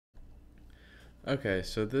Okay,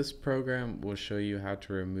 so this program will show you how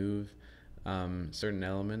to remove certain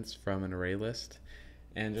elements from an array list.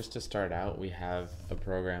 And just to start out, we have a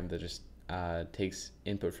program that just takes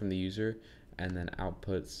input from the user and then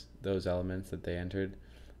outputs those elements that they entered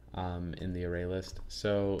in the array list.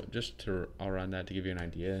 So I'll run that to give you an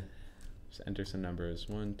idea. Just enter some numbers,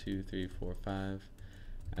 1, 2, 3, 4, 5,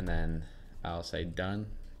 and then I'll say done.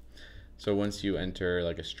 So once you enter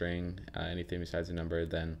like a string, anything besides a number,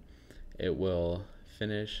 then it will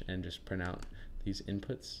finish and just print out these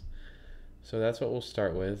inputs. So that's what we'll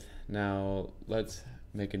start with. Now let's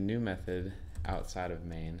make a new method outside of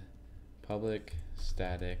main. Public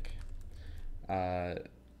static. The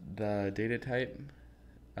data type,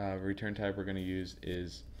 return type we're going to use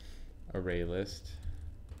is array list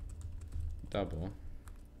double.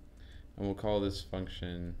 And we'll call this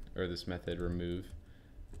function or this method remove.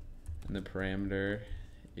 And the parameter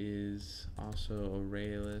is also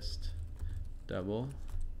array list double,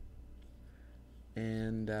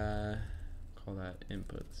 and call that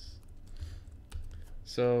inputs.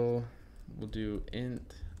 So we'll do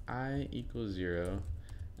int I equals 0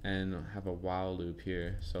 and have a while loop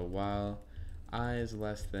here. So while I is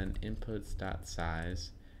less than inputs dot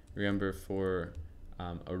size. Remember, for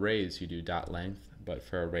arrays you do dot length, but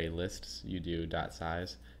for array lists you do dot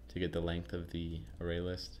size to get the length of the array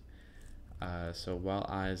list. So while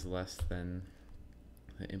I is less than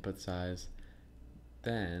the input size,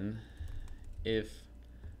 then if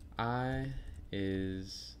I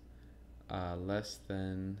is less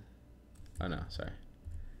than, oh no, sorry.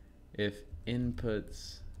 If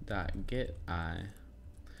inputs dot get I,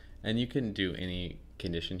 and you can do any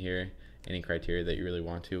condition here, any criteria that you really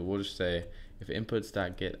want to. We'll just say if inputs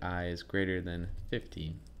dot get I is greater than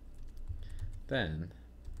 50, then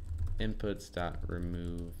inputs dot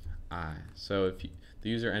remove I. So if the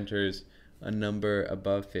user enters a number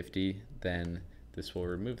above 50, then this will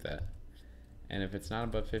remove that. And if it's not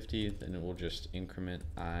above 50, then it will just increment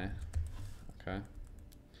I. Okay.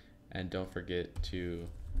 And don't forget to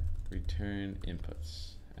return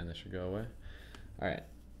inputs, and this should go away. All right,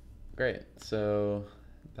 great. So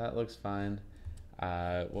that looks fine.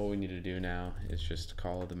 What we need to do now is just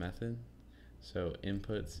call the method. So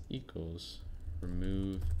inputs equals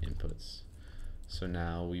remove inputs. So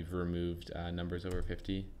now we've removed numbers over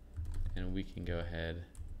 50, and we can go ahead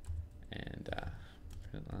and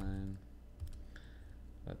print line.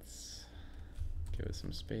 Let's give it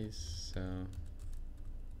some space. So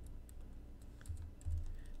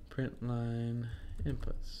print line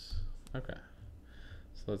inputs. Okay.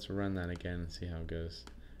 So let's run that again and see how it goes.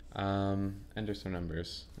 Enter some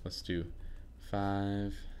numbers. Let's do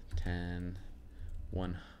 5, 10,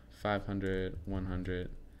 1, 500, 100,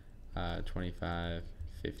 25,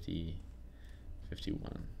 50,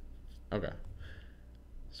 51. Okay.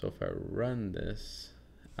 So if I run this,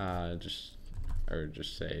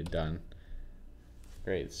 just say done.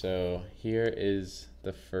 Great. So here is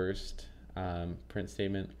the first print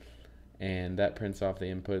statement, and that prints off the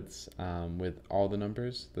inputs with all the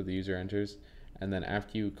numbers that the user enters. And then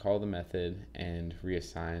after you call the method and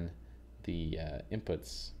reassign the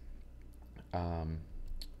inputs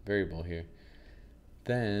variable here,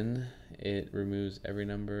 then it removes every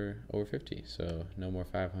number over 50. So no more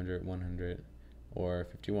 500, 100, or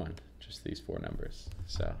 51, just these 4 numbers.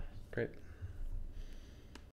 So great.